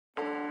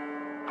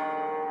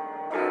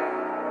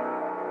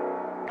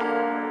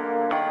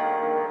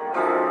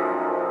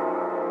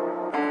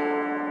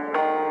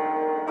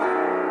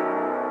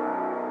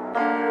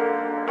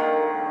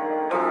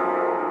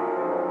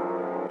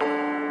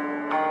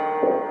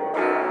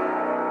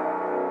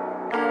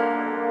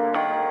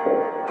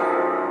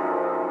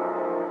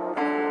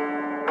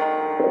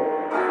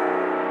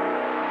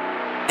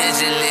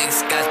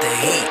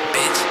heat,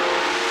 bitch.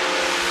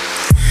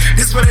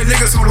 This for the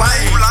niggas who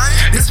lame.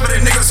 This for the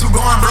niggas who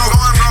going broke.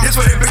 This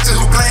for the bitches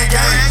who playing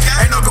game.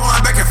 Ain't no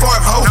going back and forth,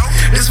 ho.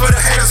 This for the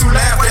haters who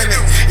laughed at me.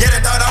 Yeah,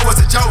 they thought I was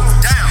a joke.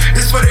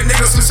 This for the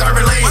niggas who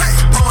serving lean.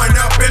 Pouring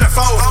up in the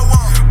fold.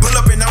 Pull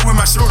up and up with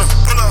my shooter.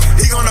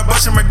 He gonna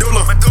bust your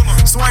medulla.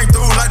 Swing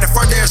through like the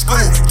first day of school.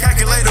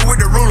 Calculator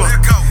with the ruler.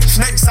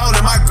 Snakes all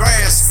in my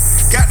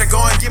grass. Got to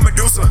go and get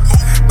Medusa.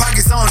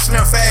 Pockets on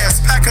slim fast.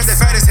 Cause they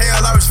fat as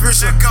hell, I was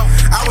future.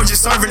 I was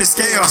just serving the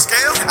scale.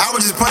 I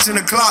was just punching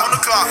the clock.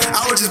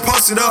 I was just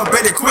posted up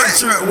at the quick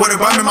trip with a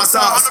bum in my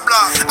sauce.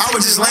 I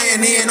was just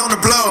laying in on the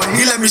blow.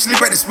 He let me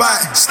sleep at the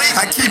spot.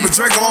 I keep a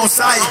Draco on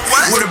site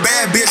with a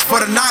bad bitch for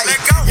the night.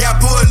 Yeah,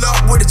 I pull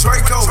up with the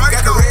Draco.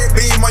 Got the red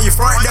beam on your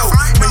front door.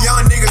 My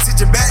young niggas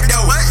hit your back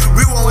door.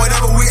 We want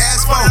whatever we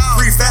ask for.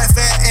 Free fat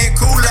and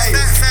Kool-Aid.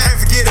 Can't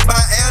forget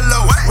about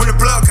L.O. When the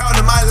plug called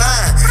in my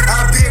line,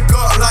 I pick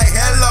up like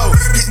hello.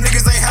 These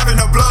niggas ain't having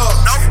no blood.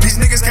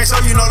 These niggas can't show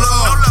you no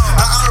love.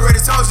 I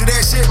already told you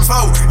that shit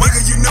before.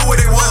 Nigga, you knew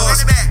what it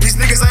was. These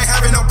niggas ain't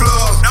having no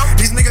plug.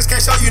 These niggas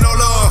can't show you no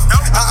love.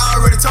 I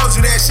already told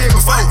you that shit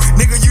before.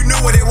 Nigga, you knew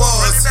what it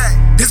was.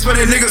 This for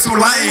the niggas who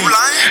lame.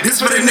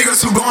 This for the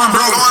niggas who going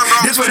broke.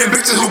 This for the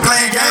bitches who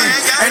playing game.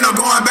 Ain't no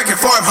going back and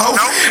forth, ho.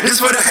 This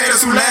for the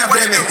haters who laughed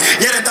at me.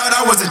 Yeah, they thought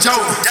I was a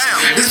joke.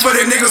 This for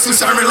the niggas who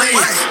serving lean.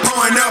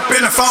 Pouring up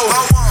in the fold.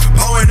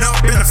 Pouring up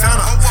in the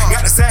fountain.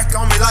 Got the sack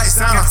on me like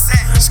Santa.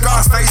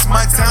 Scarface,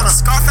 Montana.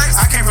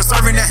 I came from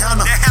serving the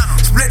Hannah.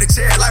 Split the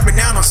chair like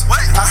bananas.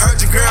 I heard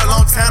your girl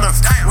on Tanner.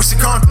 When she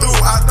come through,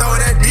 I throw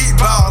that deep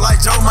ball like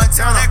Joe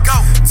Montana.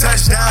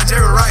 Touchdown,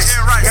 Jerry Rice.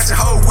 Got your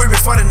hoe with me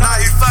for the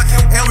night.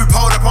 And we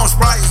pulled up on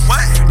Sprite.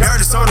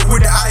 Dirty soda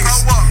with the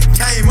ice.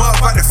 Came up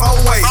by the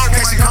four-way.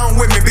 Can't she come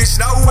with me, bitch,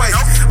 no way.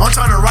 I'm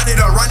trying to run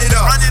it up.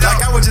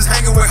 Like I was just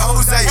hanging with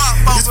Jose.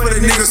 This for the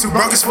niggas who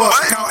broke as fuck.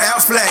 Called Al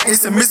Flat,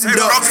 it's a missing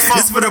duck.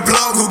 This for the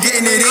Plugg who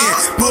getting it in.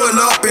 Pull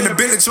up in the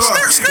Billy truck.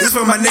 This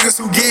for my niggas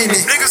who getting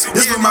it.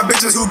 This for my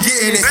bitches who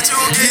getting it.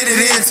 Get it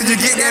in till you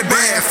get that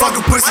bad. Fuck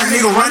a pussy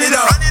nigga, run it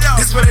up.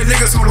 This for the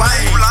niggas who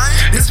lame.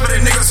 This for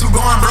the niggas who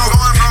going broke.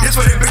 This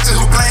for the bitches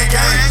who playing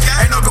game.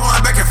 Ain't no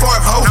going back and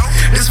forth, ho.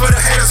 This for the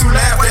haters who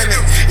laughed at me.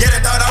 Yeah,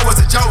 they thought I was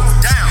a joke.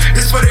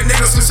 This for the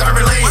niggas who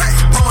serving lean.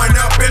 Pouring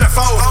up in the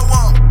fold.